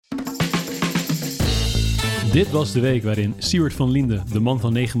Dit was de week waarin Siewert van Liende, de man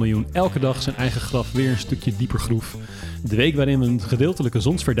van 9 miljoen, elke dag zijn eigen graf weer een stukje dieper groef. De week waarin we een gedeeltelijke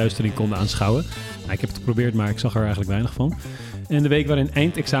zonsverduistering konden aanschouwen. Nou, ik heb het geprobeerd, maar ik zag er eigenlijk weinig van. En de week waarin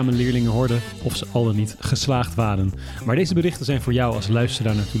eindexamenleerlingen hoorden of ze al dan niet geslaagd waren. Maar deze berichten zijn voor jou als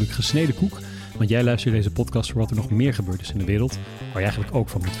luisteraar natuurlijk gesneden koek. Want jij luistert deze podcast voor wat er nog meer gebeurd is in de wereld, waar je eigenlijk ook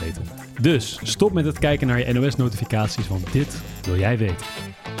van moet weten. Dus stop met het kijken naar je NOS-notificaties, want dit wil jij weten.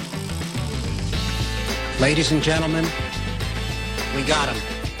 Ladies and gentlemen, we got him.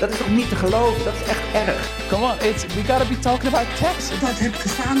 Dat is toch niet te geloven? Dat is echt erg. Come on, we gotta be talking about Texas. Dat heb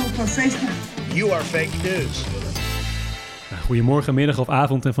gestaan op Facebook. You are fake news. Goedemorgen, middag of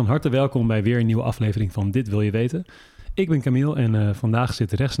avond en van harte welkom bij weer een nieuwe aflevering van Dit Wil Je Weten. Ik ben Camille en vandaag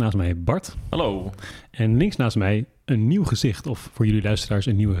zit rechts naast mij Bart. Hallo. En links naast mij een nieuw gezicht, of voor jullie luisteraars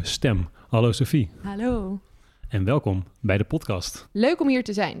een nieuwe stem. Hallo Sophie. Hallo. En welkom bij de podcast. Leuk om hier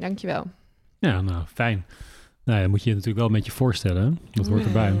te zijn, dankjewel. Ja, nou, fijn. Nou ja, moet je je natuurlijk wel een beetje voorstellen, hè? Dat hoort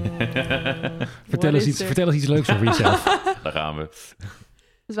erbij. Vertel eens iets leuks over jezelf. Daar gaan we. Dat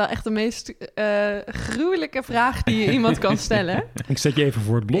is wel echt de meest gruwelijke vraag die je iemand kan stellen. Ik zet je even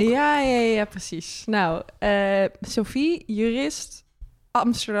voor het blok. Ja, precies. Nou, Sophie, jurist,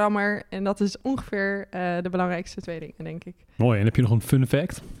 Amsterdammer. En dat is ongeveer de belangrijkste twee dingen, denk ik. Mooi. En heb je nog een fun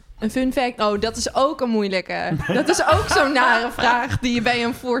fact? Een fun fact? Oh, dat is ook een moeilijke. Dat is ook zo'n nare vraag die je bij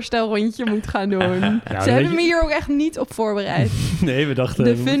een voorstelrondje moet gaan doen. Ja, Ze hebben me hier ook echt niet op voorbereid. Nee, we dachten...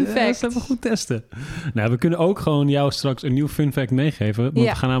 De fun fact. Dat hebben we goed testen. Nou, we kunnen ook gewoon jou straks een nieuw fun fact meegeven. Want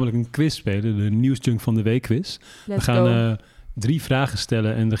we gaan namelijk een quiz spelen. De Nieuwsjunk van de Week quiz. We gaan 3 vragen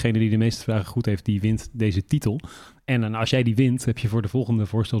stellen. En degene die de meeste vragen goed heeft, die wint deze titel. En als jij die wint, heb je voor de volgende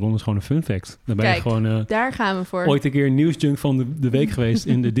voorstelrondes gewoon een fun fact. Dan ben je gewoon daar gaan we voor. Ooit een keer een nieuwsjunk van de week geweest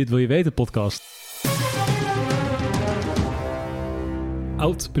in de Dit Wil Je Weten podcast.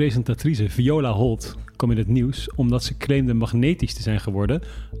 Oud-presentatrice Viola Holt kwam in het nieuws omdat ze claimde magnetisch te zijn geworden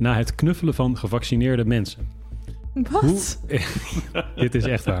na het knuffelen van gevaccineerde mensen. Wat? Dit is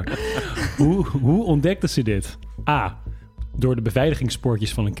echt waar. Hoe ontdekte ze dit? A. Door de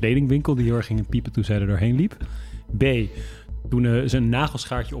beveiligingspoortjes van een kledingwinkel die heel erg gingen piepen toen zij er doorheen liep. B. Toen ze een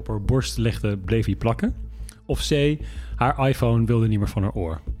nagelschaartje op haar borst legde, bleef hij plakken. Of C. Haar iPhone wilde niet meer van haar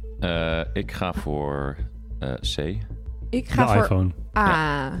oor. Ik ga voor C. Ik ga de voor iPhone. A.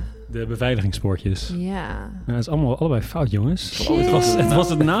 Ja. De beveiligingspoortjes. Ja. Nou, dat is allebei fout, jongens. Shit. Het was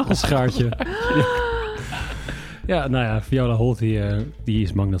het nagelschaartje. Ja, nou ja, Viola Holt die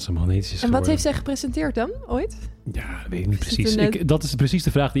is bang dat ze magnetisch is geworden. En wat heeft zij gepresenteerd dan, ooit? Ja, dat weet ik niet precies. Dat is precies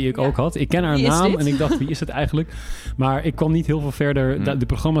de vraag die ik ook had. Ik ken haar naam en ik dacht, wie is het eigenlijk? Maar ik kwam niet heel veel verder. De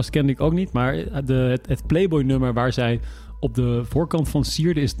programma's kende ik ook niet. Maar het Playboy-nummer waar zij op de voorkant van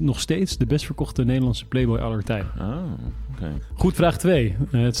sierde is nog steeds de best verkochte Nederlandse Playboy aller tijden. Oh, okay. Goed, vraag 2.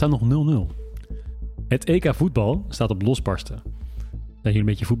 Het staat nog 0-0. Het EK voetbal staat op losbarsten. Zijn jullie een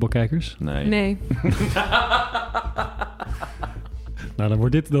beetje voetbalkijkers? Nee. Nou, dan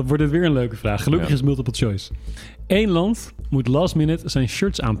wordt dit weer een leuke vraag. Gelukkig is multiple choice. 1 land moet last minute zijn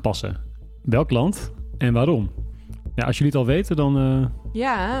shirts aanpassen. Welk land en waarom? Ja, als jullie het al weten, dan...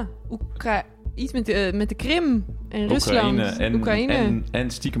 Ja, iets met de Krim en Rusland. Oekraïne. En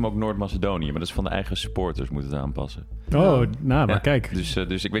stiekem ook Noord-Macedonië. Maar dat is van de eigen supporters moeten het aanpassen. Oh, nou, maar kijk.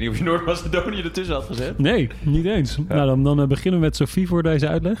 Dus ik weet niet of je Noord-Macedonië ertussen had gezet. Nee, niet eens. Ja. Nou, dan beginnen we met Sophie voor deze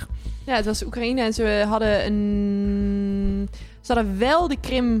uitleg. Ja, het was Oekraïne en ze hadden wel de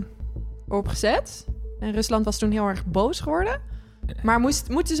Krim opgezet. En Rusland was toen heel erg boos geworden. Maar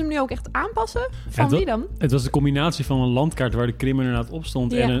moeten ze hem nu ook echt aanpassen? Van wie dan? Het was de combinatie van een landkaart waar de Krim inderdaad op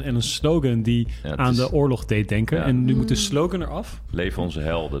stond... en een slogan die aan de oorlog deed denken. Ja. En nu moet de slogan eraf. Leven onze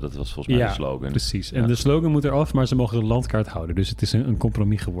helden, dat was volgens mij de slogan. Precies. En de slogan moet eraf, maar ze mogen de landkaart houden. Dus het is een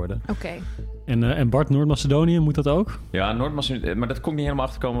compromis geworden. Oké. En Bart, Noord-Macedonië, moet dat ook? Ja, Noord-Macedonië, maar dat kon ik niet helemaal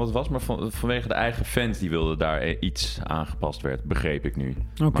achterkomen wat het was. Maar vanwege de eigen fans die wilden daar iets aangepast werd, begreep ik nu.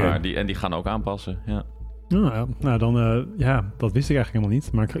 Okay. Maar die gaan ook aanpassen, ja. Nou, dan, dat wist ik eigenlijk helemaal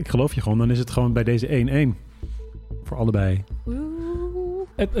niet. Maar ik geloof je gewoon, dan is het gewoon bij deze 1-1. Voor allebei.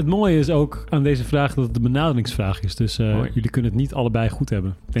 Het mooie is ook aan deze vraag dat het de benaderingsvraag is. Dus jullie kunnen het niet allebei goed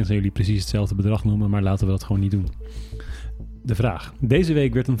hebben. Tenzij jullie precies hetzelfde bedrag noemen, maar laten we dat gewoon niet doen. De vraag. Deze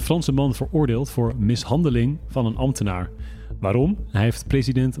week werd een Franse man veroordeeld voor mishandeling van een ambtenaar. Waarom? Hij heeft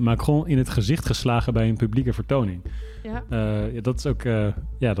president Macron in het gezicht geslagen bij een publieke vertoning. Ja. Dat is ook...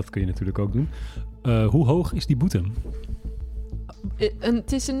 dat kun je natuurlijk ook doen. Hoe hoog is die boete?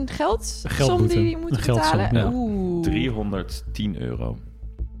 Het is een geldsom die je moet betalen? Ja. 310 euro.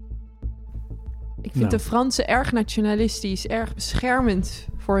 Ik vind de Fransen erg nationalistisch, erg beschermend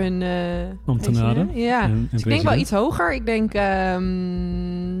voor hun ambtenaren. Ja, dus ik denk wel iets hoger. Ik denk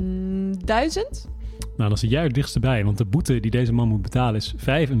 1000. Nou, dan zit jij het dichtst bij, want de boete die deze man moet betalen is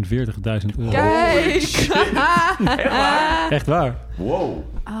 €45.000. Kijk! Echt waar. Wow.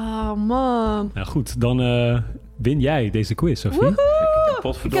 Oh, man. Nou goed, dan win jij deze quiz, Sophie.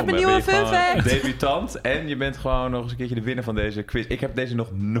 Ik heb een nieuwe fun fact. Debutant en je bent gewoon nog eens een keertje de winnaar van deze quiz. Ik heb deze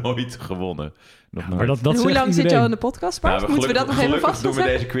nog nooit gewonnen. Maar dat En hoe lang zit je al in de podcast, Bart? Nou, Moeten we dat nog even vaststellen? doen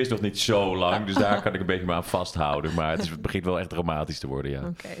we deze quiz nog niet zo lang, dus daar kan ik een beetje maar aan vasthouden. Maar het begint wel echt dramatisch te worden, ja.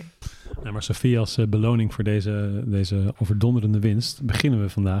 Oké. Nou, maar Sophie, als beloning voor deze overdonderende winst, beginnen we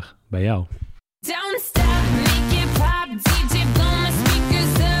vandaag bij jou. Don't stop, make it pop, DJ blow my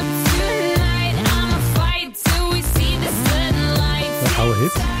speakers up tonight. I'ma fight till we see the sunlight. Een oude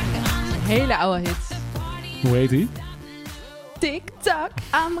hit. Hele oude hit. Hoe heet die? TikTok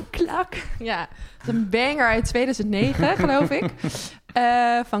aan mijn klak. Ja, dat is een banger uit 2009, geloof ik.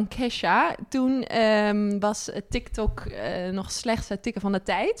 Van Kesha. Toen was TikTok nog slechts het tikken van de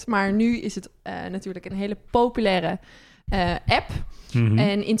tijd. Maar nu is het natuurlijk een hele populaire app. Mm-hmm.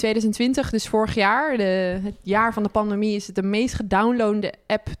 En in 2020, dus vorig jaar, het jaar van de pandemie, is het de meest gedownloade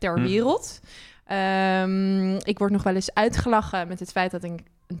app ter wereld. Ik word nog wel eens uitgelachen met het feit dat ik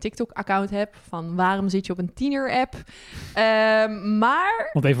een TikTok-account heb. Van waarom zit je op een tiener-app? Maar...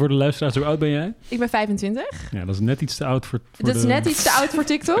 Want even voor de luisteraars, hoe oud ben jij? Ik ben 25. Ja, dat is net iets te oud voor dat is net iets te oud voor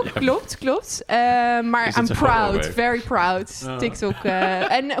TikTok. Klopt. Maar I'm proud. Very proud. Oh. TikTok.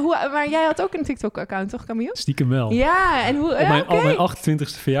 Maar jij had ook een TikTok-account, toch, Camille? Stiekem wel. Ja, en hoe... Op mijn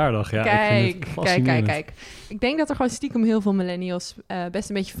 28e verjaardag. Ja, Kijk. Ik denk dat er gewoon stiekem heel veel millennials best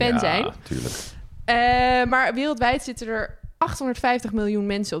een beetje fan zijn. Ja, tuurlijk. Maar wereldwijd zitten er 850 miljoen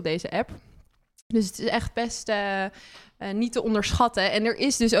mensen op deze app. Dus het is echt best niet te onderschatten. En er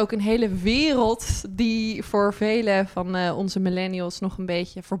is dus ook een hele wereld die voor vele van onze millennials nog een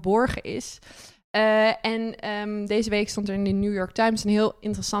beetje verborgen is. Deze week stond er in de New York Times een heel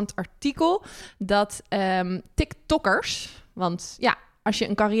interessant artikel dat TikTokkers, want ja, als je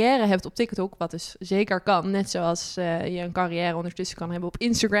een carrière hebt op TikTok, wat dus zeker kan, net zoals je een carrière ondertussen kan hebben op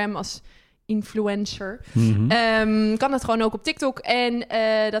Instagram als influencer, kan dat gewoon ook op TikTok. En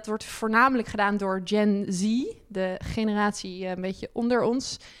dat wordt voornamelijk gedaan door Gen Z, de generatie een beetje onder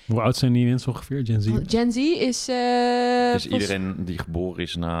ons. Hoe oud zijn die mensen ongeveer, Gen Z? Gen Z is... dus iedereen die geboren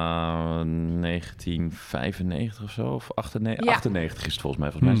is na 1995 of zo, of 98 is het volgens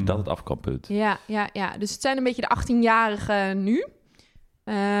mij. Volgens mij is dat het afkamppunt. Ja. Dus het zijn een beetje de 18-jarigen nu.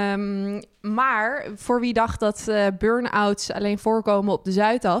 Maar voor wie dacht dat burn-outs alleen voorkomen op de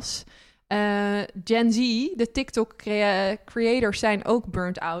Zuidas... Gen Z, de TikTok-creators zijn ook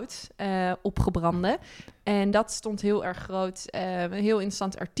burnt out, opgebrande. En dat stond heel erg groot. Een heel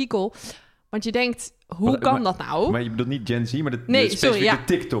interessant artikel. Want je denkt, hoe kan dat nou? Maar je bedoelt niet Gen Z, maar de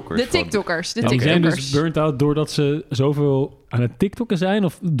TikTokkers. De TikTokkers. Die zijn dus burnt out doordat ze zoveel aan het TikTokken zijn...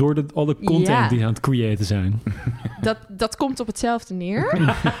 of door alle content die aan het creëren zijn? Dat komt op hetzelfde neer. Je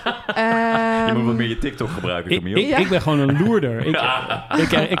moet wat meer je TikTok gebruiken, Camille. Ik ben gewoon een loerder.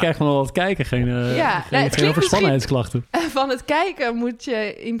 Ik krijg gewoon al wat kijken, geen overspannenheidsklachten. Van het kijken moet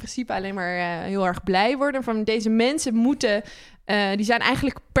je in principe alleen maar heel erg blij worden. Van deze mensen moeten... die zijn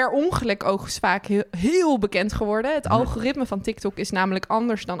eigenlijk per ongeluk ook vaak heel bekend geworden. Het algoritme van TikTok is namelijk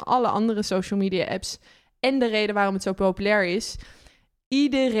anders dan alle andere social media apps. En de reden waarom het zo populair is.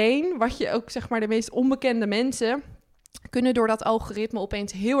 Iedereen, wat je ook zeg maar de meest onbekende mensen... kunnen door dat algoritme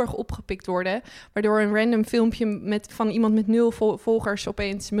opeens heel erg opgepikt worden. Waardoor een random filmpje van iemand met 0 volgers...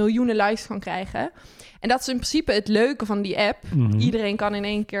 opeens miljoenen likes kan krijgen. En dat is in principe het leuke van die app. Mm-hmm. Iedereen kan in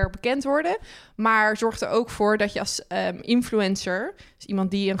één keer bekend worden. Maar zorgt er ook voor dat je als influencer... dus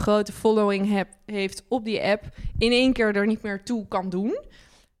iemand die een grote following heeft op die app... in één keer er niet meer toe kan doen.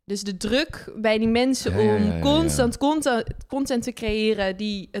 Dus de druk bij die mensen om constant content te creëren...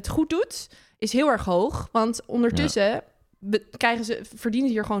 die het goed doet, is heel erg hoog. Want ondertussen... verdienen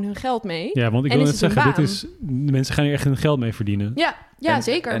ze hier gewoon hun geld mee. Ja, want ik wil net zeggen, de mensen gaan hier echt hun geld mee verdienen. Ja,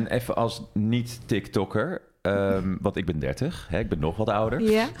 zeker. En even als niet-TikTokker, want ik ben 30, ik ben nog wat ouder.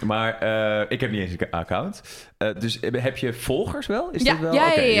 Ja. Maar ik heb niet eens een account. Dus heb je volgers wel? Is ja, dat wel?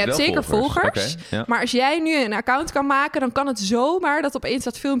 Ja, je hebt zeker volgers. Okay, ja. Maar als jij nu een account kan maken, dan kan het zomaar dat opeens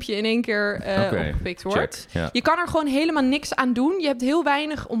dat filmpje in één keer opgepikt wordt. Ja. Je kan er gewoon helemaal niks aan doen. Je hebt heel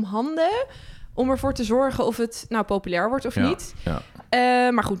weinig om handen... om ervoor te zorgen of het nou populair wordt of niet. Ja.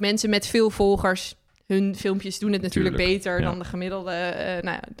 Maar goed, mensen met veel volgers... hun filmpjes doen het natuurlijk beter... dan de gemiddelde...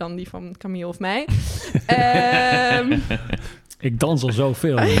 dan die van Camille of mij. Ik dans al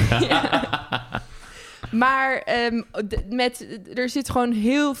zoveel. Maar er zit gewoon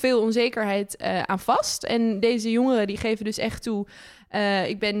heel veel onzekerheid aan vast. En deze jongeren die geven dus echt toe...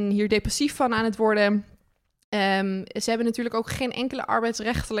 ik ben hier depressief van aan het worden... Ze hebben natuurlijk ook geen enkele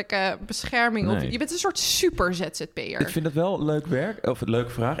arbeidsrechtelijke bescherming. Nee. Je bent een soort super ZZP'er. Ik vind dat wel leuk werk. Of een leuke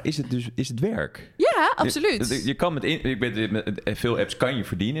vraag. Is het werk? Ja, absoluut. Je kan met veel apps kan je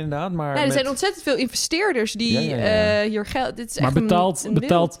verdienen inderdaad. Maar Er zijn ontzettend veel investeerders die hier geld... Dit is Maar echt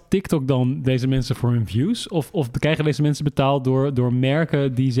betaalt TikTok dan deze mensen voor hun views? Of krijgen deze mensen betaald door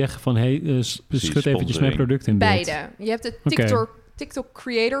merken die zeggen van... schud eventjes mijn product in beeld? Beide. Je hebt het TikTok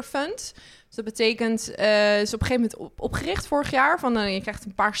Creator Fund. Dus dat betekent, is op een gegeven moment opgericht vorig jaar. Van je krijgt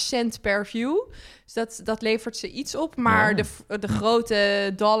een paar cent per view. Dus dat levert ze iets op. Maar de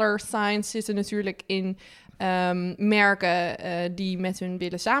grote dollar signs zitten natuurlijk in merken die met hun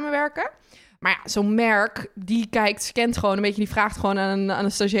willen samenwerken. Maar ja, zo'n merk, die scant gewoon een beetje... die vraagt gewoon aan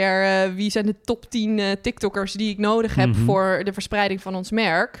een stagiair... wie zijn de top 10 TikTokkers die ik nodig heb... voor de verspreiding van ons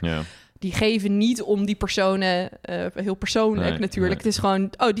merk... Ja. Die geven niet om die personen heel persoonlijk natuurlijk. Het is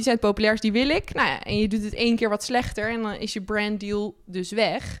gewoon, die zijn het populairst, die wil ik. Nou ja, en je doet het 1 keer wat slechter... en dan is je branddeal dus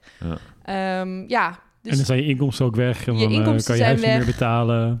weg. Ja. Dus en dan zijn je inkomsten ook weg. En je dan kan je huis niet meer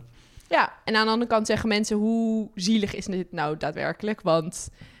betalen. Ja, en aan de andere kant zeggen mensen... hoe zielig is dit nou daadwerkelijk? Want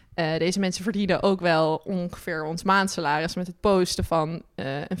deze mensen verdienen ook wel ongeveer ons maandsalaris... met het posten van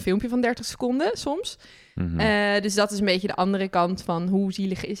een filmpje van 30 seconden soms... Dus dat is een beetje de andere kant van hoe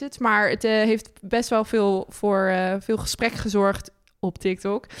zielig is het. Maar het heeft best wel voor veel gesprek gezorgd op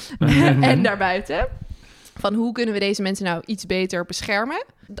TikTok en daarbuiten. Van hoe kunnen we deze mensen nou iets beter beschermen?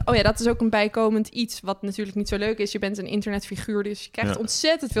 Oh ja, dat is ook een bijkomend iets wat natuurlijk niet zo leuk is. Je bent een internetfiguur, dus je krijgt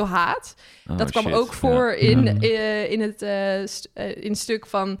ontzettend veel haat. Dat kwam ook voor in het stuk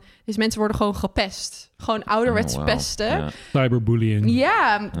van... Dus mensen worden gewoon gepest. Gewoon ouderwets pesten. Ja. Cyberbullying.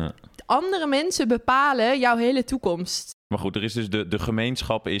 Ja, andere mensen bepalen jouw hele toekomst. Maar goed, er is dus de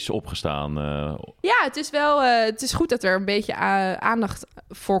gemeenschap is opgestaan. Ja, het is goed dat er een beetje aandacht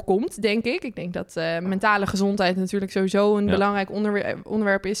voor komt, denk ik. Ik denk dat mentale gezondheid natuurlijk sowieso een belangrijk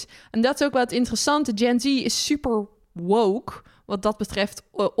onderwerp is. En dat is ook wel het interessante. Gen Z is super woke wat dat betreft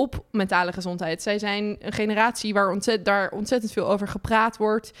op mentale gezondheid. Zij zijn een generatie waar daar ontzettend veel over gepraat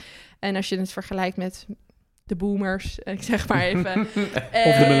wordt. En als je het vergelijkt met... de boomers, ik zeg maar even.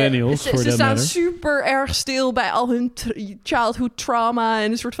 Of de millennials. Ze staan super erg stil bij al hun childhood trauma.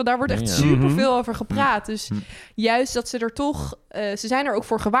 En een soort van, daar wordt echt super veel over gepraat. Dus juist dat ze er toch... ze zijn er ook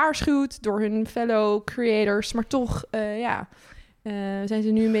voor gewaarschuwd door hun fellow creators. Maar toch, zijn ze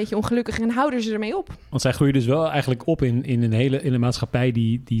nu een beetje ongelukkig en houden ze ermee op. Want zij groeien dus wel eigenlijk op in een maatschappij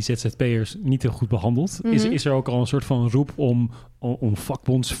die ZZP'ers niet heel goed behandelt. Is er ook al een soort van roep om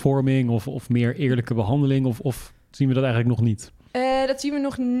vakbondsvorming of meer eerlijke behandeling? Of zien we dat eigenlijk nog niet? Dat zien we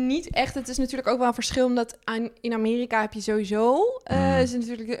nog niet echt. Het is natuurlijk ook wel een verschil, omdat in Amerika heb je sowieso... is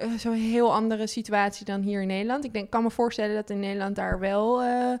natuurlijk zo'n heel andere situatie dan hier in Nederland. Ik kan me voorstellen dat in Nederland daar wel...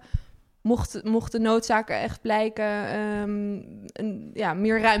 Mocht de noodzaken echt blijken,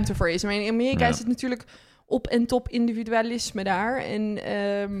 meer ruimte voor is. Maar in Amerika is het natuurlijk op en top individualisme daar. En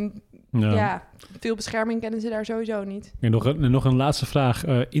veel bescherming kennen ze daar sowieso niet. En nog een laatste vraag.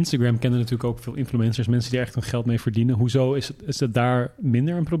 Instagram kennen natuurlijk ook veel influencers, mensen die er echt hun geld mee verdienen. Hoezo is het daar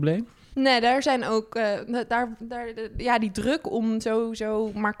minder een probleem? Nee, daar zijn ook... die druk om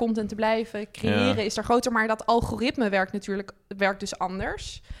sowieso maar content te blijven creëren is daar groter. Maar dat algoritme werkt dus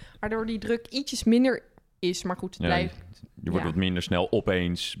anders. Waardoor die druk ietsjes minder is. Maar goed, het blijft... Je wordt wat minder snel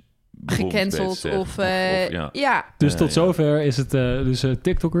opeens... gecanceld Dus tot zover is het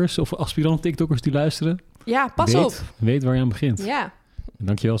TikTokkers of aspirant TikTokkers die luisteren. Ja, pas op. Weet waar je aan begint. Ja.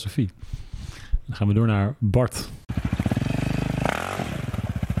 Dankjewel, Sophie. Dan gaan we door naar Bart.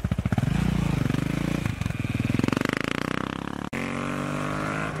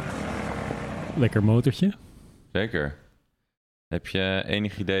 Lekker motortje. Zeker. Heb je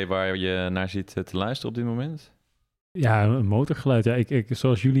enig idee waar je naar zit te luisteren op dit moment? Ja, een motorgeluid. Ja, ik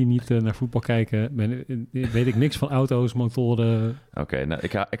zoals jullie niet naar voetbal kijken, weet ik niks van auto's, motoren. Oké, nou,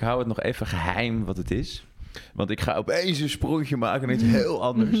 ik hou het nog even geheim wat het is. Want ik ga opeens een sprongje maken naar iets heel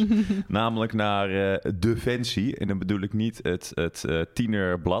anders. Namelijk naar Defensie. En dan bedoel ik niet het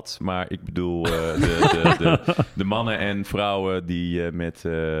tienerblad. Maar ik bedoel de mannen en vrouwen die met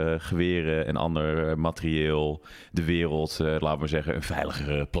geweren en ander materieel de wereld, laten we zeggen, een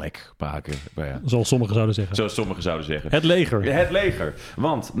veiligere plek maken. Maar ja. Zoals sommigen zouden zeggen. Zoals sommigen zouden zeggen. Het leger. Het leger.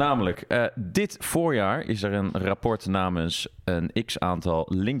 Want namelijk, dit voorjaar is er een rapport namens een x-aantal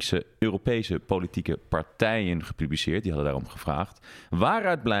linkse Europese politieke partijen gepubliceerd. Die hadden daarom gevraagd.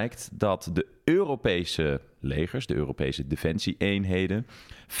 Waaruit blijkt dat de Europese legers, de Europese defensie-eenheden,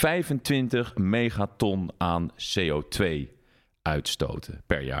 25 megaton aan CO2 uitstoten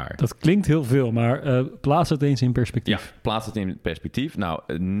per jaar. Dat klinkt heel veel, maar plaats het eens in perspectief. Ja, plaats het in perspectief.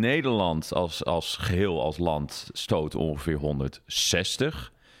 Nou, Nederland als geheel, als land, stoot ongeveer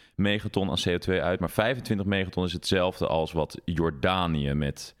 160 megaton aan CO2 uit. Maar 25 megaton is hetzelfde als wat Jordanië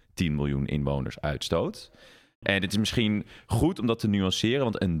met 10 miljoen inwoners uitstoot. En het is misschien goed om dat te nuanceren,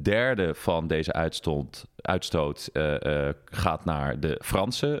 want een derde van deze uitstoot gaat naar de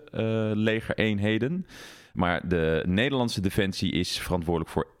Franse legereenheden. Maar de Nederlandse defensie is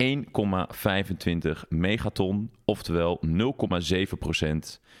verantwoordelijk voor 1,25 megaton, oftewel 0,7%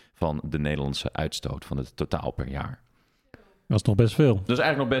 van de Nederlandse uitstoot van het totaal per jaar. Dat is nog best veel. Dat is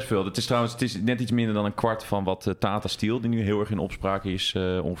eigenlijk nog best veel. Het is net iets minder dan een kwart van wat Tata Steel, die nu heel erg in opspraak is,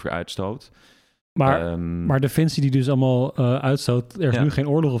 ongeveer uitstoot. Maar Defensie die dus allemaal uitstoot, er is nu geen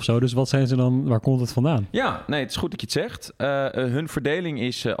oorlog of zo. Dus wat zijn ze dan, waar komt het vandaan? Ja, nee, het is goed dat je het zegt. Hun verdeling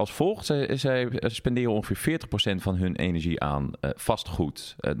is als volgt. Zij spenderen ongeveer 40% van hun energie aan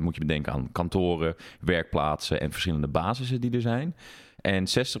vastgoed. Moet je bedenken aan kantoren, werkplaatsen en verschillende basissen die er zijn. En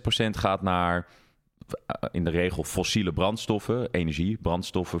 60% gaat naar in de regel fossiele brandstoffen,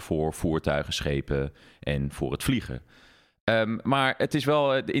 brandstoffen voor voertuigen, schepen en voor het vliegen. Maar het is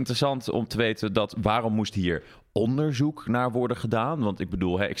wel interessant om te weten waarom moest hier onderzoek naar worden gedaan? Want ik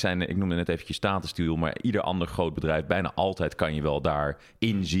bedoel, ik noemde net eventjes Tata Steel, maar ieder ander groot bedrijf, bijna altijd kan je wel daar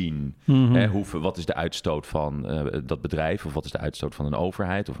inzien. Wat is de uitstoot van dat bedrijf, of wat is de uitstoot van een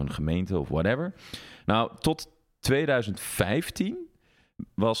overheid of een gemeente of whatever. Nou, tot 2015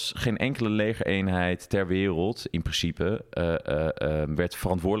 was geen enkele legereenheid ter wereld in principe werd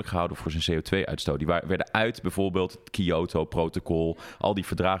verantwoordelijk gehouden voor zijn CO2-uitstoot. Die werden uit bijvoorbeeld het Kyoto-protocol, al die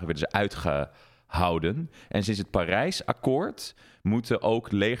verdragen werden ze uitgehouden. En sinds het Parijsakkoord moeten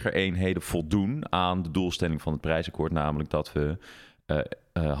ook legereenheden voldoen aan de doelstelling van het Parijsakkoord, namelijk dat we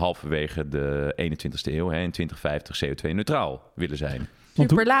halverwege de 21ste eeuw, in 2050, CO2-neutraal willen zijn.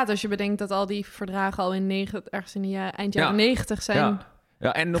 Super laat als je bedenkt dat al die verdragen al ergens in de eind jaren 90 zijn.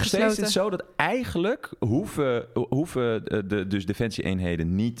 Ja, en nog steeds is het zo dat eigenlijk hoeven dus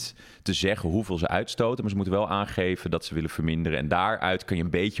defensie-eenheden niet te zeggen hoeveel ze uitstoten, maar ze moeten wel aangeven dat ze willen verminderen. En daaruit kun je een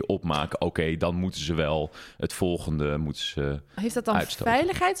beetje opmaken, oké, dan moeten ze wel het volgende Heeft dat dan uitstoten.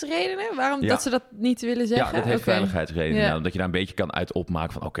 Veiligheidsredenen? Waarom dat ze dat niet willen zeggen? Ja, dat heeft veiligheidsredenen. Ja. Omdat je daar een beetje kan uit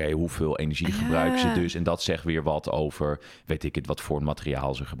opmaken van oké, hoeveel energie gebruiken ze dus? En dat zegt weer wat over, weet ik het, wat voor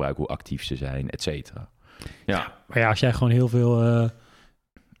materiaal ze gebruiken, hoe actief ze zijn, et cetera. Ja. Maar ja, als jij gewoon heel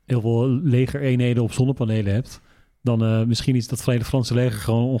veel legereenheden op zonnepanelen hebt, dan misschien is dat Verenigd Franse leger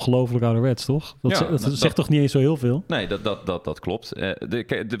gewoon ongelooflijk ouderwets, toch? Dat zegt toch niet eens zo heel veel? Nee, dat klopt.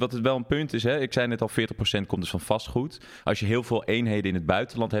 Wat het wel een punt is, ik zei net al, 40% komt dus van vastgoed. Als je heel veel eenheden in het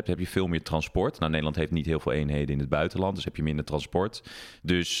buitenland hebt, heb je veel meer transport. Nou, Nederland heeft niet heel veel eenheden in het buitenland, dus heb je minder transport.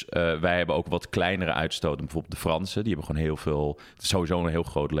 Dus wij hebben ook wat kleinere uitstoot dan bijvoorbeeld de Fransen. Die hebben gewoon heel veel, het is sowieso een heel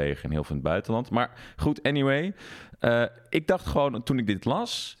groot leger en heel veel in het buitenland. Maar goed, anyway. Ik dacht gewoon, toen ik dit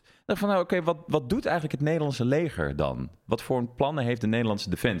las, oké, wat doet eigenlijk het Nederlandse leger dan? Wat voor plannen heeft de Nederlandse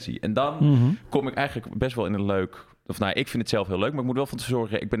defensie? En dan kom ik eigenlijk best wel in een leuk, ik vind het zelf heel leuk, maar ik moet wel van te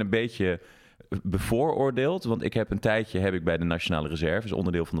zorgen, ik ben een beetje bevooroordeeld, want ik heb een tijdje bij de Nationale Reserve, dus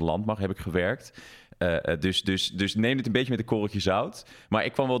onderdeel van de landmacht, heb ik gewerkt. Dus neem het een beetje met een korreltje zout. Maar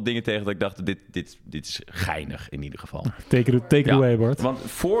ik kwam wel dingen tegen dat ik dacht, dit is geinig in ieder geval. Take it away, Bart. Want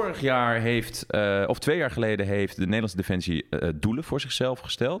vorig jaar of 2 jaar geleden heeft de Nederlandse Defensie doelen voor zichzelf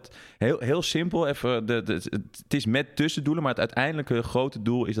gesteld. Heel simpel, het is met tussendoelen, maar het uiteindelijke grote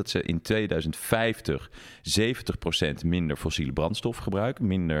doel is dat ze in 2050 70% minder fossiele brandstof gebruiken.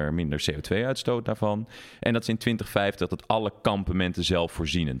 Minder CO2-uitstoot daarvan. En dat ze in 2050 dat alle kampementen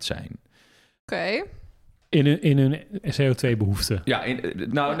zelfvoorzienend zijn. Oké. In hun CO2-behoeften. Ja,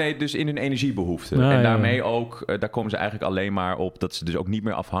 dus in hun energiebehoeften. En daarmee ook, daar komen ze eigenlijk alleen maar op dat ze dus ook niet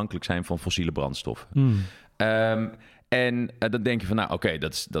meer afhankelijk zijn van fossiele brandstoffen. En dan denk je van,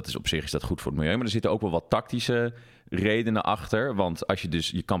 dat is op zich is dat goed voor het milieu. Maar er zitten ook wel wat tactische redenen achter. Want als je dus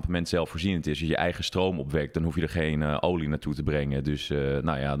je kampement zelfvoorzienend is, als je je eigen stroom opwekt, dan hoef je er geen olie naartoe te brengen. Dus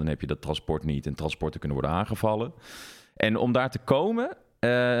dan heb je dat transport niet en transporten kunnen worden aangevallen. En om daar te komen,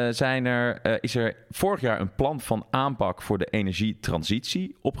 is er vorig jaar een plan van aanpak voor de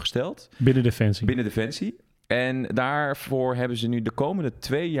energietransitie opgesteld. Binnen Defensie. En daarvoor hebben ze nu de komende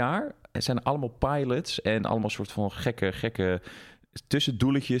 2 jaar, er zijn allemaal pilots en allemaal soort van gekke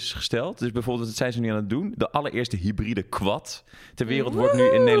tussendoeletjes gesteld. Dus bijvoorbeeld, dat zijn ze nu aan het doen. De allereerste hybride quad ter wereld wordt nu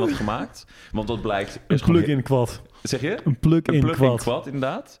in Nederland gemaakt. Want dat blijkt... Een plug-in quad. Zeg je? Een plug-in quad,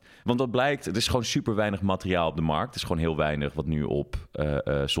 inderdaad. Want dat blijkt, er is gewoon super weinig materiaal op de markt. Het is gewoon heel weinig wat nu op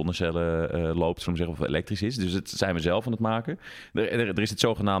zonnecellen loopt, zullen we zeggen, of elektrisch is. Dus dat zijn we zelf aan het maken. Er is het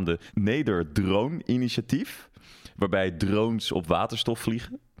zogenaamde Neder-Drone-initiatief. waarbij drones op waterstof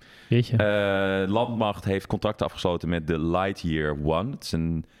vliegen. Jeetje. Landmacht heeft contract afgesloten met de Lightyear One. Het is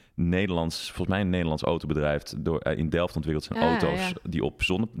een volgens mij een Nederlands autobedrijf. In Delft ontwikkeld zijn auto's die op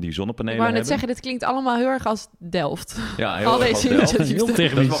die zonnepanelen Ik wou hebben. net zeggen, dit klinkt allemaal heel erg als Delft. Ja, heel Al erg deze als Delft. initiatieven.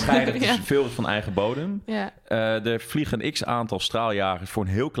 Heel Dat is wel technisch. geinig. Het is Ja. veel van eigen bodem. Ja. Er vliegen een x-aantal straaljagers voor een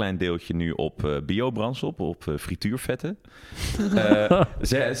heel klein deeltje nu op biobrandstof, op frituurvetten.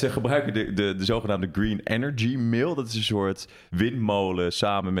 Ze gebruiken de zogenaamde green energy mill. Dat is een soort windmolen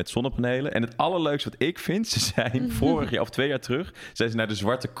samen met zonnepanelen. En het allerleukste wat ik vind, ze zijn vorig jaar of 2 jaar terug, zijn ze naar de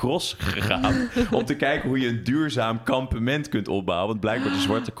Zwarte Cross gegaan om te kijken hoe je een duurzaam kampement kunt opbouwen. Want blijkbaar de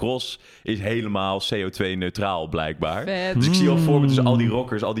Zwarte Cross is helemaal CO2-neutraal blijkbaar. Vet. Dus ik zie al voor me tussen al die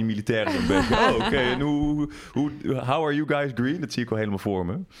rockers, al die militairen een beetje. Oké, en how are you guys green? Dat zie ik al helemaal voor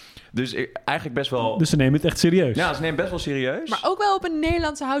me. Dus eigenlijk best wel... Dus ze nemen het echt serieus. Ja, ze nemen best wel serieus. Maar ook wel op een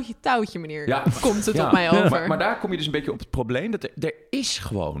Nederlandse houtje touwtje manier. Ja. Komt het Ja. op mij over. Maar daar kom je dus een beetje op het probleem. Dat er is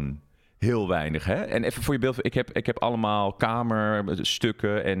gewoon heel weinig. Hè? En even voor je beeld, ik heb allemaal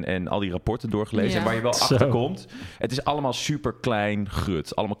kamerstukken en al die rapporten doorgelezen. Ja. En waar je wel Zo. achter komt. Het is allemaal super klein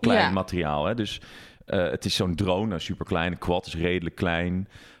grut. Allemaal klein materiaal. Hè? Dus het is zo'n drone, super klein. Een quad is redelijk klein.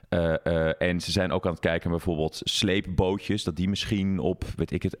 En ze zijn ook aan het kijken naar bijvoorbeeld sleepbootjes, dat die misschien op,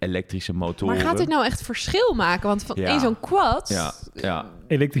 weet ik het, elektrische motoren... Maar gaat dit nou echt verschil maken? Want van Ja. één zo'n quad... Ja.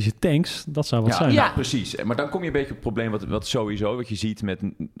 Elektrische tanks, dat zou wat zijn. Ja. Nou, precies. Maar dan kom je een beetje op het probleem wat je ziet met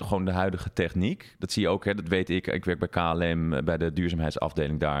gewoon de huidige techniek. Dat zie je ook, hè, dat weet ik. Ik werk bij KLM, bij de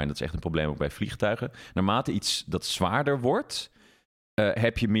duurzaamheidsafdeling daar. En dat is echt een probleem ook bij vliegtuigen. Naarmate iets dat zwaarder wordt,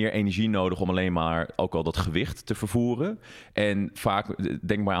 heb je meer energie nodig om alleen maar ook al dat gewicht te vervoeren. En vaak,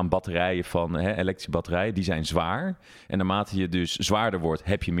 denk maar aan batterijen van elektrische batterijen, die zijn zwaar. En naarmate je dus zwaarder wordt,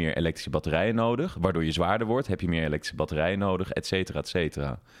 heb je meer elektrische batterijen nodig. Waardoor je zwaarder wordt, heb je meer elektrische batterijen nodig, et cetera, et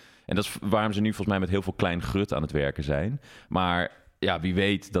cetera. En dat is waarom ze nu volgens mij met heel veel klein grut aan het werken zijn. Maar ja, wie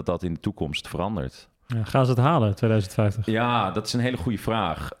weet dat dat in de toekomst verandert. Ja, gaan ze het halen, 2050? Ja, dat is een hele goede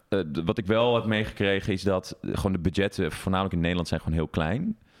vraag. Wat ik wel heb meegekregen is dat gewoon de budgetten, voornamelijk in Nederland, zijn gewoon heel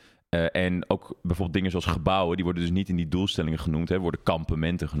klein. En ook bijvoorbeeld dingen zoals gebouwen, die worden dus niet in die doelstellingen genoemd. Hè, worden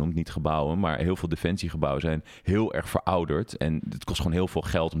kampementen genoemd, niet gebouwen. Maar heel veel defensiegebouwen zijn heel erg verouderd. En het kost gewoon heel veel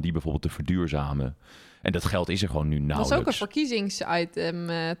geld om die bijvoorbeeld te verduurzamen. En dat geld is er gewoon nu nauwelijks. Dat is ook een verkiezingsitem,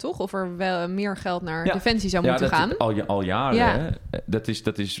 toch? Of er wel meer geld naar defensie zou moeten gaan. Al jaren. Ja. Hè?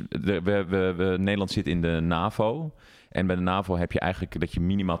 Nederland zit in de NAVO. En bij de NAVO heb je eigenlijk dat je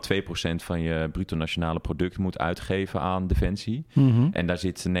minimaal 2% van je bruto nationale product moet uitgeven aan defensie. Mhm. En daar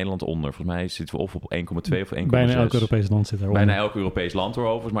zit Nederland onder. Volgens mij zitten we of op 1,2 of 1,6. Bijna elk Europees land zit daaronder. Bijna elk Europees land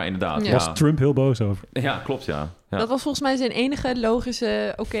erover, maar inderdaad. Ja. Was Trump heel boos over. Ja, klopt, ja. Dat was volgens mij zijn enige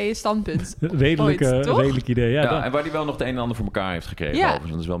logische, standpunt. Redelijk idee. Ja, en waar hij wel nog de een en ander voor elkaar heeft gekregen. Ja. Overigens,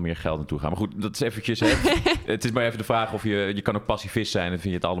 want er is wel meer geld naartoe gaan. Maar goed, dat is eventjes... het is maar even de vraag of je kan ook pacifist zijn en vind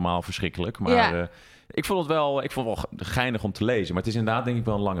je het allemaal verschrikkelijk. Maar ik vond het wel geinig om te lezen. Maar het is inderdaad denk ik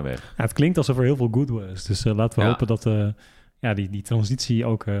wel een lange weg. Ja, het klinkt alsof er heel veel goodwill is. Dus laten we hopen dat die transitie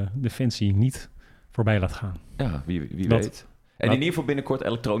ook defensie niet voorbij laat gaan. Ja, wie weet. En in ieder geval binnenkort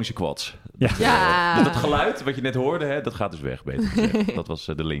elektronische quads. Ja. Dat geluid wat je net hoorde, hè, dat gaat dus weg, beter gezegd. Dat was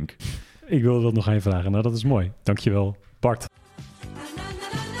de link. Ik wilde dat nog even vragen. Nou, dat is mooi. Dankjewel, Bart.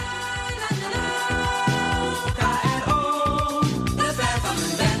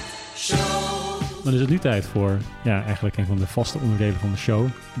 Dan is het nu tijd voor, eigenlijk een van de vaste onderdelen van de show.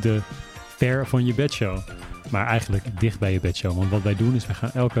 De Ver van je bed show. Maar eigenlijk dicht bij je bed show. Want wat wij doen is,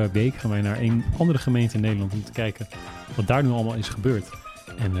 elke week naar een andere gemeente in Nederland om te kijken wat daar nu allemaal is gebeurd.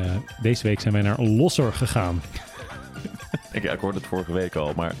 En deze week zijn wij naar Losser gegaan. Ik hoorde het vorige week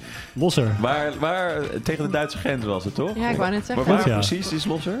al, maar... Losser. Waar tegen de Duitse grens was het, toch? Ja, ik wou net zeggen. Maar waar Ja. precies is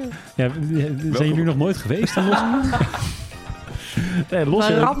Losser? Ja, zijn jullie nog nooit geweest in Losser? Nee,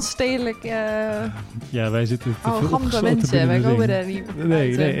 Losser. Een randstedelijk... Ja, wij zitten te veel arrogante opgesloten mensen. binnen Wij de komen ring. er niet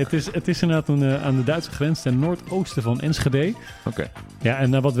Nee, buiten. het is inderdaad aan de Duitse grens ten noordoosten van Enschede. Oké. Ja,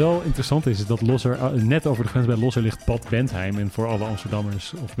 en wat wel interessant is dat Losser, net over de grens bij Losser ligt Bad Bentheim. En voor alle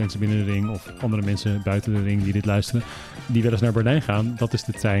Amsterdammers of mensen binnen de ring of andere mensen buiten de ring die dit luisteren, die wel eens naar Berlijn gaan, dat is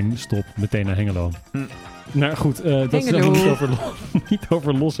de treinstop meteen naar Hengelo. Nou goed, dat is dan niet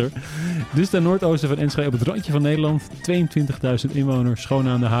over Losser. Dus ten noordoosten van Enschede op het randje van Nederland. 22.000 inwoners, schoon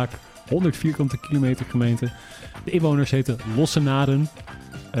aan de haak. 100 vierkante kilometer gemeente. De inwoners heten Lossenaren.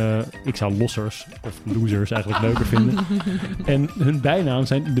 Ik zou Lossers of Losers eigenlijk leuker vinden. En hun bijnaam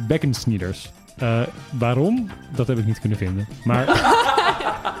zijn de Bekkensnieders. Waarom? Dat heb ik niet kunnen vinden. Maar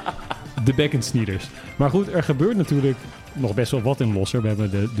de Bekkensnieders. Maar goed, er gebeurt natuurlijk nog best wel wat in Losser. We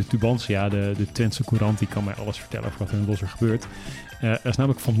hebben de Tubantia, de Twentse courant, die kan mij alles vertellen over wat er in Losser gebeurt. Er is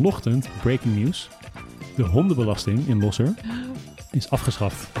namelijk vanochtend breaking news. De hondenbelasting in Losser is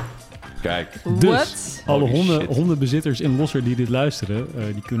afgeschaft. Kijk. Dus What? alle Holy shit. hondenbezitters in Losser die dit luisteren,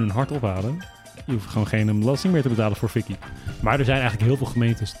 die kunnen hun hart ophalen. Je hoeft gewoon geen belasting meer te betalen voor Vicky. Maar er zijn eigenlijk heel veel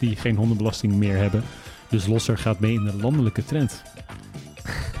gemeentes die geen hondenbelasting meer hebben. Dus Losser gaat mee in de landelijke trend.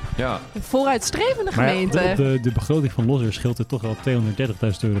 Ja. Een vooruitstrevende Maar gemeente. de begroting van Losser scheelt er toch wel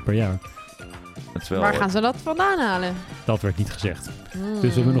 €230.000 per jaar. Het is wel... Waar gaan ze dat vandaan halen? Dat werd niet gezegd.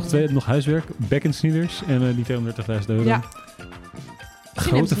 Dus we hebben nog huiswerk, bekkensnieders en die €230.000. Ja.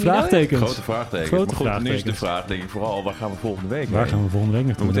 Grote vraagtekens. Grote vraagtekens. Grote Maar goed, nu is de vraagtekens. vraag denk ik vooral, waar gaan we volgende week Waar heen? gaan we volgende week We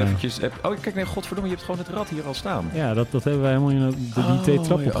naartoe? moeten Ja. eventjes... kijk, nee, godverdomme, je hebt gewoon het rad hier al staan. Ja, dat hebben wij helemaal in die twee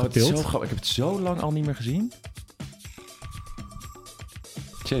trappen ja, het is getild. zo grappig. Ik heb het zo lang al niet meer gezien.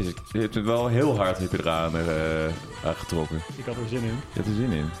 Jezus, je hebt het wel heel hard eraan getrokken. Ik had er zin in. Je hebt er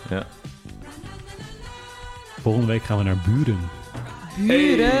zin in, ja. Volgende week gaan we naar Buren.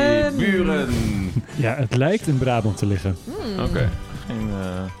 Buren! Hey, buren! Ja, het lijkt in Brabant te liggen. Oké. Geen...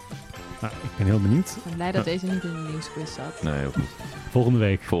 Nou, ik ben heel benieuwd. Ik ben blij dat deze niet in de nieuwsquiz zat. Nee, heel goed. Volgende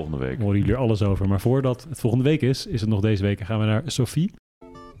week Volgende week. horen jullie er alles over. Maar voordat het volgende week is het nog deze week. En gaan we naar Sophie.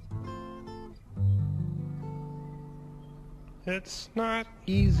 It's not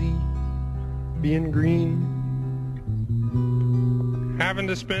easy being green. Having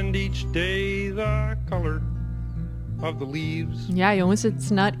to spend each day the color of the leaves. Ja, jongens, it's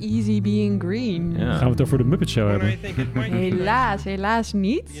not easy being green. Ja. Gaan we het over de Muppet Show When I hebben. think it might be nice. Helaas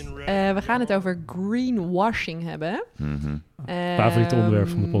niet. We gaan het over greenwashing hebben. Mhm. Favoriete onderwerp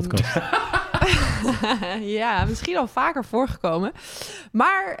van de podcast. Ja, misschien al vaker voorgekomen.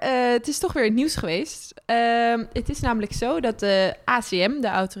 Maar het is toch weer het nieuws geweest. Het is namelijk zo dat de ACM, de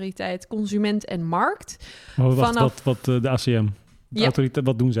Autoriteit Consument en Markt, Oh, wacht, vanaf- wat de ACM? De Ja. autoriteit,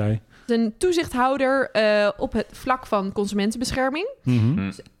 wat doen zij? een toezichthouder op het vlak van consumentenbescherming.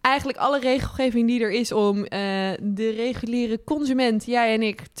 Mhm. Eigenlijk alle regelgeving die er is om de reguliere consument, jij en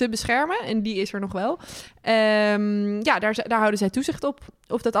ik, te beschermen. En die is er nog wel. Ja, daar houden zij toezicht op.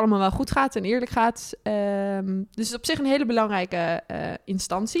 Of dat allemaal wel goed gaat en eerlijk gaat. Dus op zich een hele belangrijke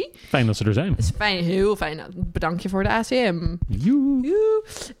instantie. Fijn dat ze er zijn. Het is fijn, heel fijn. Bedank je voor de ACM. Joe. Joe.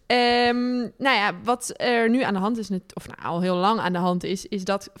 Nou ja, wat er nu aan de hand is, of nou al heel lang aan de hand is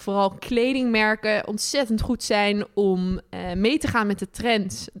dat vooral kledingmerken ontzettend goed zijn om mee te gaan met de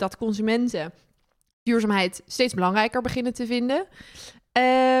trend dat consumenten duurzaamheid steeds belangrijker beginnen te vinden.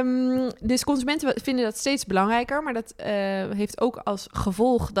 Dus consumenten vinden dat steeds belangrijker, maar dat heeft ook als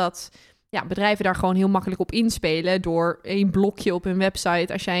gevolg dat bedrijven daar gewoon heel makkelijk op inspelen door één blokje op hun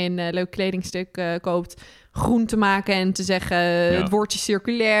website, als jij een leuk kledingstuk koopt, groen te maken en te zeggen het woordje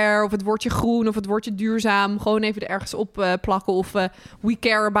circulair of het woordje groen of het woordje duurzaam, gewoon even er ergens op plakken of we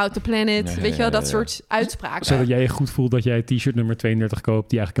care about the planet, weet je wel, dat soort uitspraken. Zodat jij je goed voelt dat jij t-shirt nummer 32 koopt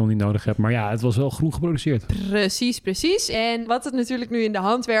die je eigenlijk helemaal niet nodig hebt. Maar ja, het was wel groen geproduceerd. Precies. En wat het natuurlijk nu in de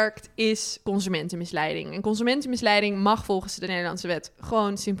hand werkt, is consumentenmisleiding. En consumentenmisleiding mag volgens de Nederlandse wet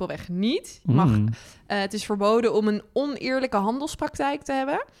gewoon simpelweg niet. Het is verboden om een oneerlijke handelspraktijk te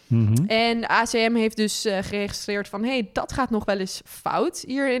hebben. En de ACM heeft dus geregistreerd van, hey, dat gaat nog wel eens fout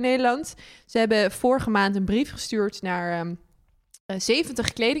hier in Nederland. Ze hebben vorige maand een brief gestuurd naar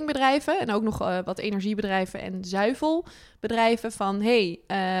 70 kledingbedrijven en ook nog wat energiebedrijven en zuivelbedrijven van, hey,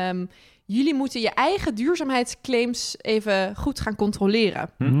 jullie moeten je eigen duurzaamheidsclaims even goed gaan controleren.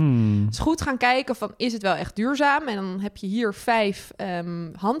 Dus goed gaan kijken van, is het wel echt duurzaam? En dan heb je hier 5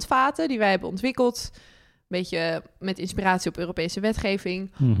 handvaten die wij hebben ontwikkeld. Een beetje met inspiratie op Europese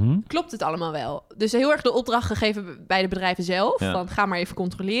wetgeving. Klopt het allemaal wel? Dus heel erg de opdracht gegeven bij de bedrijven zelf. Ja. Van, ga maar even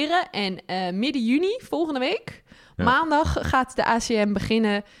controleren. En midden juni, volgende week, maandag, gaat de ACM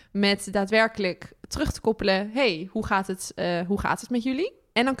beginnen met daadwerkelijk terug te koppelen. Hey, hoe gaat het met jullie?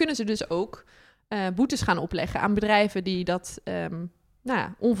 En dan kunnen ze dus ook boetes gaan opleggen aan bedrijven die dat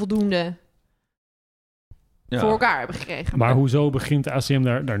onvoldoende voor elkaar hebben gekregen. Maar hoezo begint de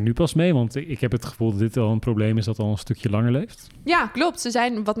ACM daar nu pas mee? Want ik heb het gevoel dat dit al een probleem is dat al een stukje langer leeft. Ja, klopt. Ze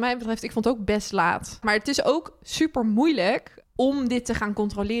zijn, wat mij betreft, ik vond het ook best laat. Maar het is ook super moeilijk om dit te gaan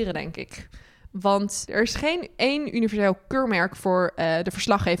controleren, denk ik. Want er is geen één universeel keurmerk voor de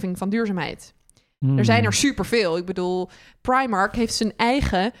verslaggeving van duurzaamheid. Er zijn er superveel. Ik bedoel, Primark heeft zijn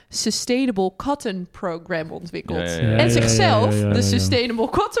eigen Sustainable Cotton Program ontwikkeld. En zichzelf de Sustainable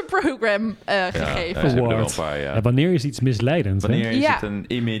Cotton Program gegeven. Ja, ze hebben er wel een paar, Ja, wanneer is iets misleidend? Wanneer is Ja. het een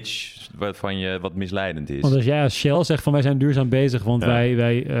image waarvan je wat misleidend is? Want als jij als Shell zegt van wij zijn duurzaam bezig, want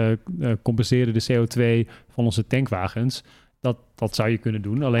wij compenseren de CO2 van onze tankwagens. Dat zou je kunnen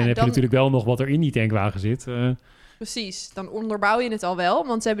doen. Alleen heb je dan- natuurlijk wel nog wat er in die tankwagen zit. Precies, dan onderbouw je het al wel.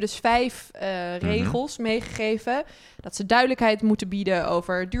 Want ze hebben dus 5 regels meegegeven. Dat ze duidelijkheid moeten bieden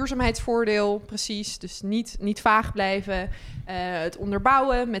over duurzaamheidsvoordeel. Precies, dus niet vaag blijven. Het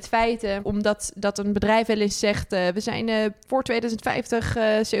onderbouwen met feiten. Omdat een bedrijf wel eens zegt... we zijn voor 2050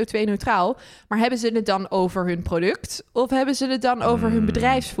 CO2-neutraal. Maar hebben ze het dan over hun product? Of hebben ze het dan over hun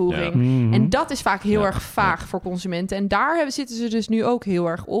bedrijfsvoering? Ja. En dat is vaak heel erg vaag voor consumenten. En daar zitten ze dus nu ook heel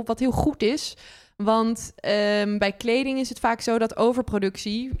erg op. Wat heel goed is... Want bij kleding is het vaak zo dat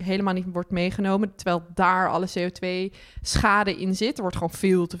overproductie helemaal niet wordt meegenomen. Terwijl daar alle CO2-schade in zit. Er wordt gewoon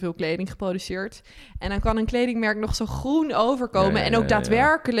veel te veel kleding geproduceerd. En dan kan een kledingmerk nog zo groen overkomen. En ook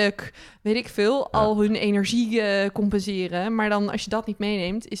daadwerkelijk, weet ik veel, al hun energie compenseren. Maar dan als je dat niet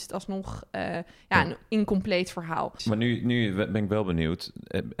meeneemt, is het alsnog een incompleet verhaal. Maar nu ben ik wel benieuwd.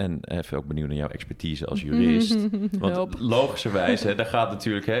 En even ook benieuwd naar jouw expertise als jurist. Want logischerwijs, daar gaat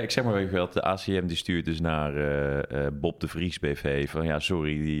natuurlijk... ik zeg maar even wel, de ACM die stuurt dus naar Bob de Vries BV... van ja,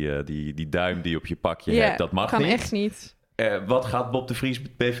 sorry, die duim die op je pakje hebt, dat mag kan niet. Echt niet. Wat gaat Bob de Vries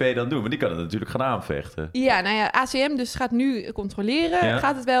BV dan doen? Want die kan het natuurlijk gaan aanvechten. Ja, nou ja, ACM dus gaat nu controleren.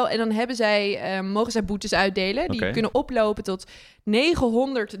 Gaat het wel? En dan mogen zij boetes uitdelen. Die kunnen oplopen tot €900.000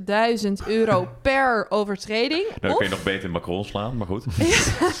 per overtreding. Dan kun je nog beter Macron slaan, maar goed.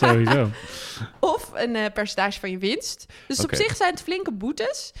 Sowieso. Of een percentage van je winst. Dus op zich zijn het flinke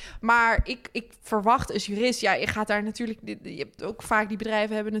boetes. Maar ik verwacht als jurist... Ja, je gaat daar natuurlijk... Je hebt ook vaak, die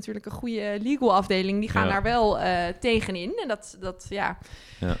bedrijven hebben natuurlijk een goede legal afdeling. Die gaan daar wel tegenin. En dat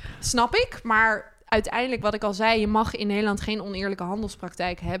snap ik. Maar uiteindelijk, wat ik al zei... je mag in Nederland geen oneerlijke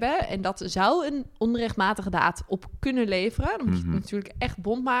handelspraktijk hebben. En dat zou een onrechtmatige daad op kunnen leveren. Dan moet je het natuurlijk echt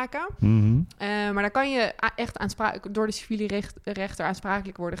bond maken. Maar dan kan je echt door de civiele rechter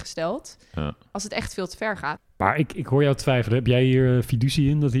aansprakelijk worden gesteld. Als het echt veel te ver gaat. Maar ik hoor jou twijfelen. Heb jij hier fiducie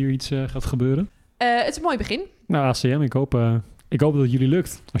in dat hier iets gaat gebeuren? Het is een mooi begin. Nou, ACM, ik hoop dat het jullie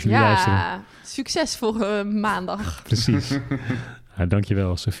lukt als jullie luisteren. Ja, succes voor maandag. Precies.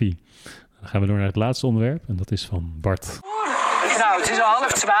 Dankjewel, Sophie. Dan gaan we door naar het laatste onderwerp. En dat is van Bart. Nou, het is al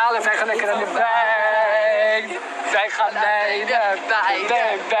 11:30. Wij gaan lekker aan de wijn. Wij gaan bij de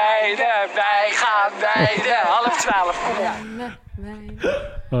wij gaan bij de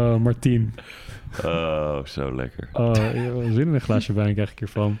 11:30. Kom op. Martien. Oh, zo lekker. Zin in een glaasje wijn krijg ik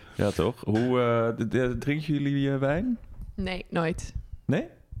hiervan. Ja, toch? Hoe drinken jullie wijn? Nee, nooit. Nee?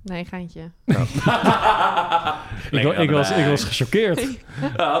 Nee, geintje. Nou. ik was gechoqueerd.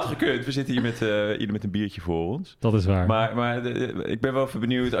 Had gekund. We zitten hier met een biertje voor ons. Dat is waar. Maar ik ben wel even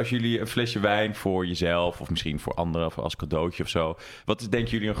benieuwd als jullie een flesje wijn voor jezelf... of misschien voor anderen of als cadeautje of zo... wat is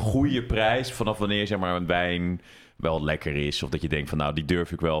denken jullie een goede prijs... vanaf wanneer zeg maar een wijn wel lekker is... of dat je denkt van nou, die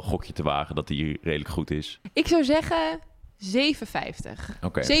durf ik wel een gokje te wagen... dat die redelijk goed is? Ik zou zeggen €7,50.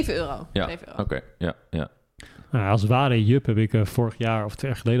 Okay. €7. Ja, oké. Ja. Nou, als ware Jup heb ik vorig jaar of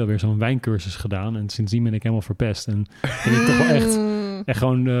 2 jaar geleden alweer zo'n wijncursus gedaan. En sindsdien ben ik helemaal verpest. En ben ik toch wel echt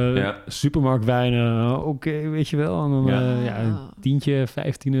gewoon supermarktwijnen. Oké, weet je wel. En dan een tientje,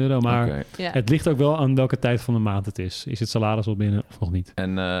 €15. Maar het ligt ook wel aan welke tijd van de maand het is. Is het salaris al binnen of nog niet?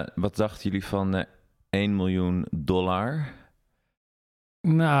 En wat dachten jullie van $1 miljoen?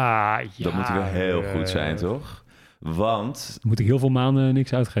 Nou, ja. Dat moet wel heel goed zijn, toch? Want... Moet ik heel veel maanden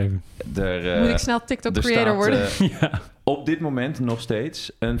niks uitgeven. Moet ik snel TikTok-creator worden? Op dit moment nog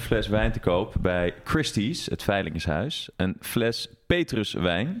steeds een fles wijn te koop bij Christie's, het veilingshuis. Een fles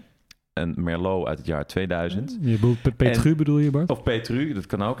Petruswijn, een Merlot uit het jaar 2000. Petru bedoel je, Bart? Of Petru, dat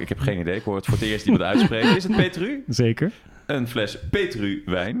kan ook. Ik heb geen idee. Ik hoor het voor het eerst iemand uitspreken. Is het Petru? Zeker. Een fles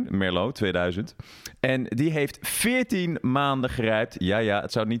Petru-wijn, Merlot 2000. En die heeft 14 maanden gerijpt. Ja,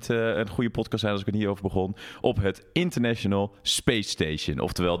 het zou niet een goede podcast zijn als ik er niet over begon. Op het International Space Station.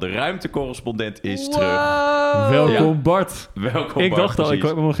 Oftewel, de ruimtecorrespondent is terug. Welkom, Bart. Welkom, ik Bart, dacht al, ik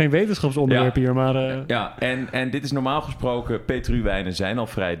heb nog geen wetenschapsonderwerp hier, maar... Ja, en dit is normaal gesproken... Petru-wijnen zijn al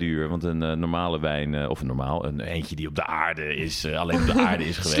vrij duur. Want een normale wijn, een eentje die op de aarde is... alleen op de aarde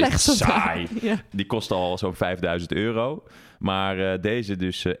is geweest. Saai. Ja. Die kost al zo'n €5.000. Maar deze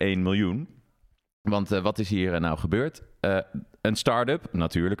dus 1 miljoen. Want wat is hier nou gebeurd? Een start-up,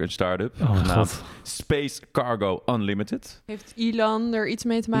 natuurlijk een start-up. Genaamd Space Cargo Unlimited. Heeft Elon er iets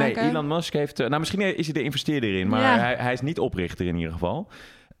mee te maken? Nee, Elon Musk heeft... misschien is hij de investeerder in, maar hij is niet oprichter in ieder geval.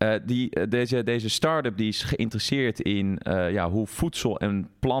 Deze start-up die is geïnteresseerd in hoe voedsel en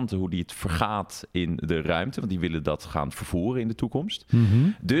planten, hoe die het vergaat in de ruimte. Want die willen dat gaan vervoeren in de toekomst.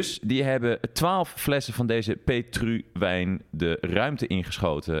 Mm-hmm. Dus die hebben 12 flessen van deze Petru-wijn de ruimte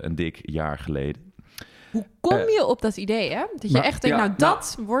ingeschoten een dik jaar geleden. Hoe kom je op dat idee, hè? Dat je Maar- echt denkt,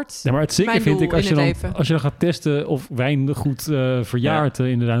 dat wordt Ja, maar het zeker mijn vind doel ik, als in je, het dan, leven. als je dan gaat testen of wijn goed verjaart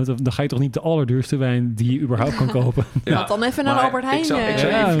in de ruimte, dan ga je toch niet de allerduurste wijn die je überhaupt kan kopen. Want dan even naar maar Albert Heijn. Ik zal je Ja,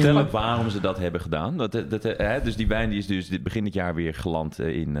 even vertellen ja. waarom ze dat hebben gedaan. Dus die wijn die is dus begin dit jaar weer geland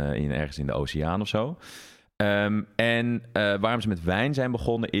ergens in de oceaan of zo. Waarom ze met wijn zijn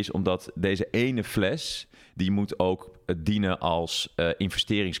begonnen is omdat deze ene fles, die moet ook dienen als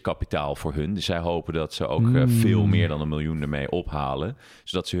investeringskapitaal voor hun. Dus zij hopen dat ze ook veel meer dan $1 miljoen ermee ophalen,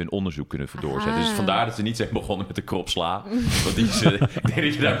 zodat ze hun onderzoek kunnen doorzetten. Dus vandaar dat ze niet zijn begonnen met de krop sla. Want ik denk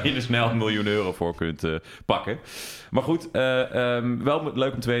dat je daar minder snel €1 miljoen voor kunt pakken. Maar goed, wel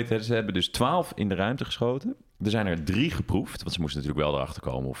leuk om te weten, ze hebben dus 12 in de ruimte geschoten. Er zijn er 3 geproefd, want ze moesten natuurlijk wel erachter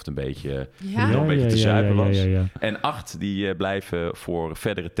komen of het een beetje, te zuipen was. Ja. En 8 die blijven voor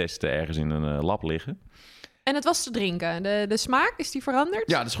verdere testen ergens in een lab liggen. En het was te drinken. De smaak, is die veranderd?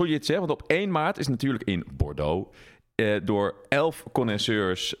 Ja, dat is goed je het zegt, want op 1 maart is natuurlijk in Bordeaux door 11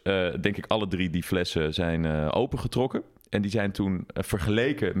 connoisseurs, denk ik alle 3 die flessen zijn opengetrokken. En die zijn toen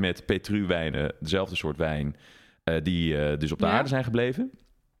vergeleken met Petru-wijnen, dezelfde soort wijn, die dus op de aarde zijn gebleven.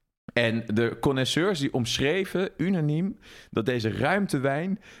 En de connoisseurs die omschreven unaniem dat deze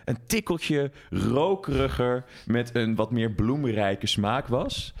ruimtewijn een tikkeltje rokeriger met een wat meer bloemrijke smaak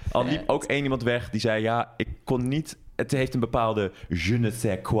was. Al liep ook één iemand weg die zei, ja, ik kon niet... Het heeft een bepaalde je ne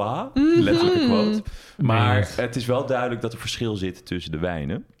sais quoi, letterlijke quote. Maar het is wel duidelijk dat er verschil zit tussen de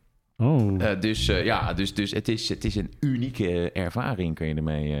wijnen. Oh. Dus het is een unieke ervaring, kun je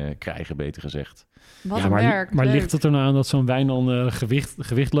ermee krijgen, beter gezegd. Wat een werk. Maar leuk. ligt het er nou aan dat zo'n wijn dan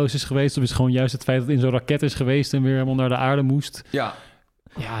gewichtloos is geweest? Of is het gewoon juist het feit dat het in zo'n raket is geweest en weer helemaal naar de aarde moest? Ja.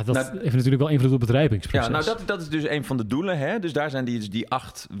 Ja, dat heeft natuurlijk wel invloed op het rijpingsproces. Ja, nou dat is dus een van de doelen. Hè? Dus daar zijn die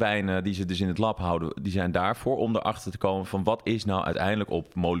 8 wijnen die ze dus in het lab houden, die zijn daarvoor om erachter te komen van wat is nou uiteindelijk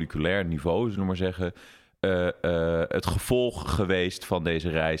op moleculair niveau, zullen we maar zeggen, het gevolg geweest van deze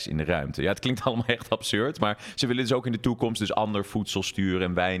reis in de ruimte. Ja, het klinkt allemaal echt absurd, maar ze willen dus ook in de toekomst dus ander voedsel sturen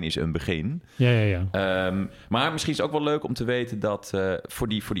en wijn is een begin. Ja. Maar misschien is het ook wel leuk om te weten dat voor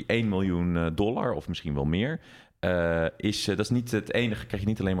die $1 miljoen, of misschien wel meer, dat is niet het enige, krijg je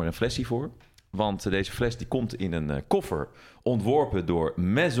niet alleen maar een flesje voor. Want deze fles die komt in een koffer ontworpen door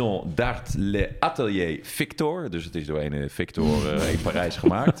Maison d'Art Le Atelier Victor. Dus het is door een Victor in Parijs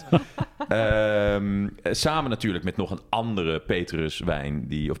gemaakt. Samen natuurlijk met nog een andere Petru-wijn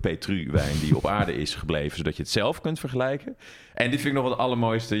die op aarde is gebleven, zodat je het zelf kunt vergelijken. En dit vind ik nog wel het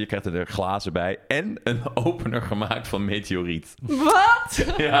allermooiste. Je krijgt er glazen bij en een opener gemaakt van meteoriet.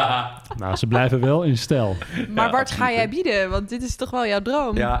 Wat? Ja. Nou, ze blijven wel in stijl. Maar Ja, Bart, ga jij bieden? Want dit is toch wel jouw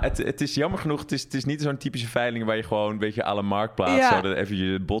droom? Ja, het is jammer genoeg. Het is niet zo'n typische veiling waar je gewoon een beetje à la marktplaats Ja. zo even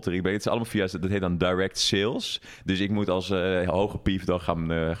je bottering brengt. Het is allemaal via, dat heet dan direct sales. Dus ik moet als hoge pief dan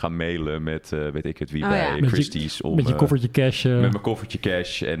gaan mailen met weet ik het wie bij Christie's. Met je koffertje cash. Met mijn koffertje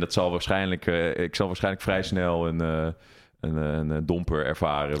cash. En dat zal waarschijnlijk, ik zal waarschijnlijk vrij snel een domper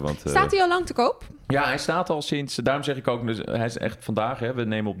ervaren. Want, Staat hij al lang te koop? Ja, hij staat al sinds... Daarom zeg ik ook, dus, hij is echt vandaag, hè, we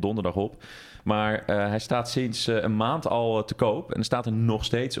nemen op donderdag op. Maar hij staat sinds een maand al te koop. En er staat er nog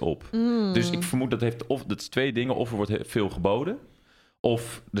steeds op. Dus ik vermoed dat is 2 dingen. Of er wordt veel geboden,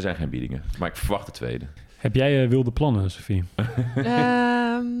 of er zijn geen biedingen. Maar ik verwacht de tweede. Heb jij wilde plannen, Sophie?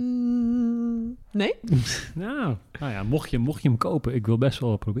 Nee. Nou ja, mocht je hem kopen, ik wil best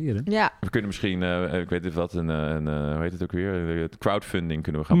wel proberen. Ja. We kunnen misschien, ik weet niet wat, hoe heet het ook weer? Crowdfunding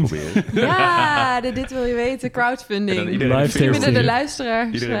kunnen we gaan proberen. Ja, dit wil je weten, crowdfunding. En dan iedereen Kunnen de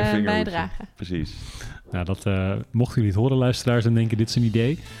luisteraars iedereen bijdragen. Precies. Nou, mochten jullie het horen, luisteraars, en denken dit is een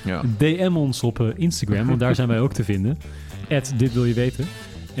idee. Ja. DM ons op Instagram, want daar zijn wij ook te vinden. @dit wil je weten.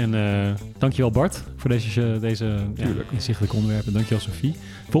 En dankjewel Bart voor deze inzichtelijke onderwerpen. Dankjewel Sophie.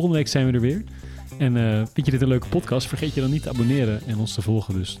 Volgende week zijn we er weer. En vind je dit een leuke podcast? Vergeet je dan niet te abonneren en ons te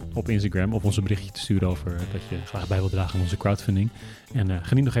volgen dus op Instagram. Of ons een berichtje te sturen over dat je graag bij wilt dragen aan onze crowdfunding. En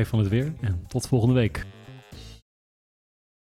geniet nog even van het weer. En tot volgende week.